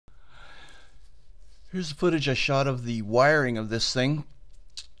Here's the footage I shot of the wiring of this thing.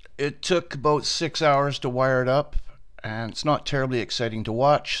 It took about 6 hours to wire it up, and it's not terribly exciting to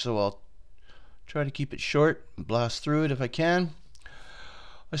watch, so I'll try to keep it short and blast through it if I can.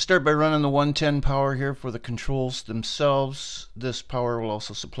 I start by running the 110 power here for the controls themselves. This power will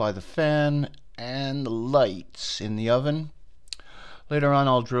also supply the fan and the lights in the oven. Later on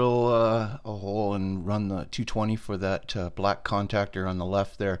I'll drill a hole and run the 220 for that black contactor on the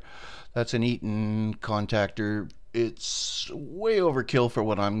left there. That's an Eaton contactor. It's way overkill for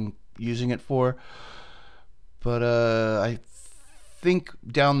what I'm using it for, but I think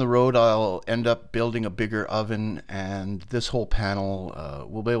down the road I'll end up building a bigger oven, and this whole panel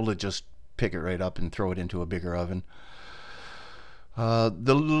we'll be able to just pick it right up and throw it into a bigger oven. The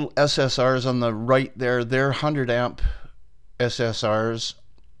little SSRs on the right there, they're 100 amp SSRs.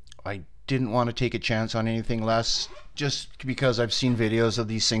 I didn't want to take a chance on anything less, just because I've seen videos of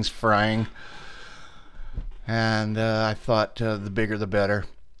these things frying, and I thought the bigger the better.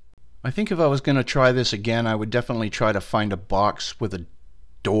 I think if I was going to try this again, I would definitely try to find a box with a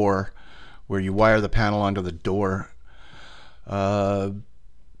door where you wire the panel onto the door.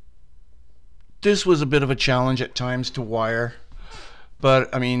 This was a bit of a challenge at times to wire,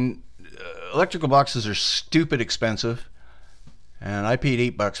 but I mean, electrical boxes are stupid expensive, and I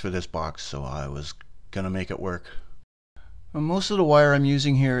paid $8 for this box, so I was going to make it work. Most of the wire I'm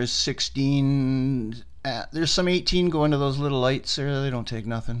using here is 16. There's some 18 going to those little lights there. They don't take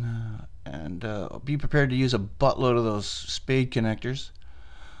nothing. And be prepared to use a buttload of those spade connectors.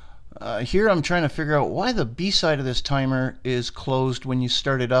 Here I'm trying to figure out why the B side of this timer is closed when you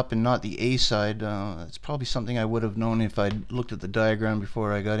start it up and not the A side. That's probably something I would have known if I'd looked at the diagram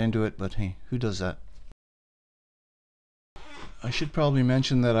before I got into it, but hey, who does that? I should probably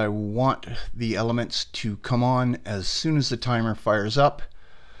mention that I want the elements to come on as soon as the timer fires up,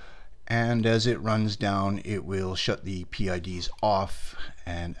 and as it runs down it will shut the PIDs off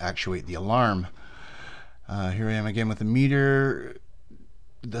and actuate the alarm. Here I am again with the meter.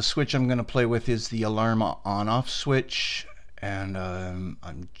 The switch I'm going to play with is the alarm on-off switch, and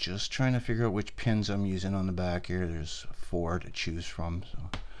I'm just trying to figure out which pins I'm using on the back here. There's 4 to choose from, so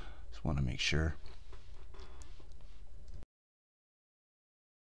just want to make sure.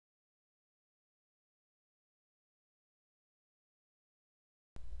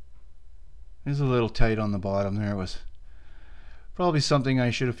 It's a little tight on the bottom there. Was probably something I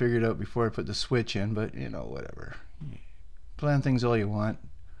should have figured out before I put the switch in, but you know, whatever. Plan things all you want.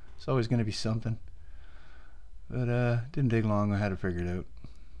 It's always going to be something. But didn't take long. I had it figured out.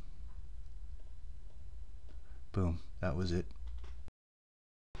 Boom. That was it.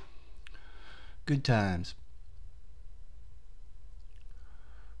 Good times.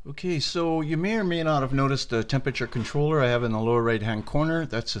 Okay, so you may or may not have noticed the temperature controller I have in the lower right hand corner.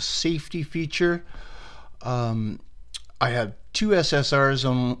 That's a safety feature. I have 2 SSRs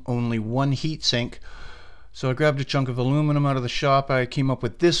on only 1 heatsink, so I grabbed a chunk of aluminum out of the shop. I came up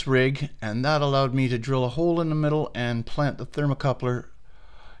with this rig, and that allowed me to drill a hole in the middle and plant the thermocoupler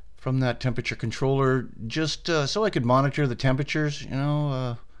from that temperature controller, just so I could monitor the temperatures. You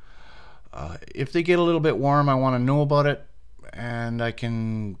know, if they get a little bit warm, I want to know about it. And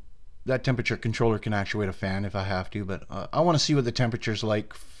that temperature controller can actuate a fan if I have to, but I want to see what the temperature's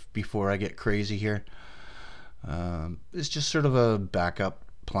like before I get crazy here. It's just sort of a backup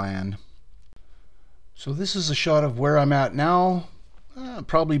plan. So this is a shot of where I'm at now,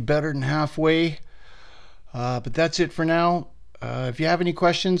 probably better than halfway, but that's it for now. If you have any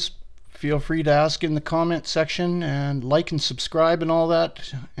questions, feel free to ask in the comment section, and like and subscribe and all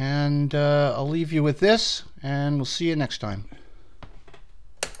that, and I'll leave you with this, and we'll see you next time.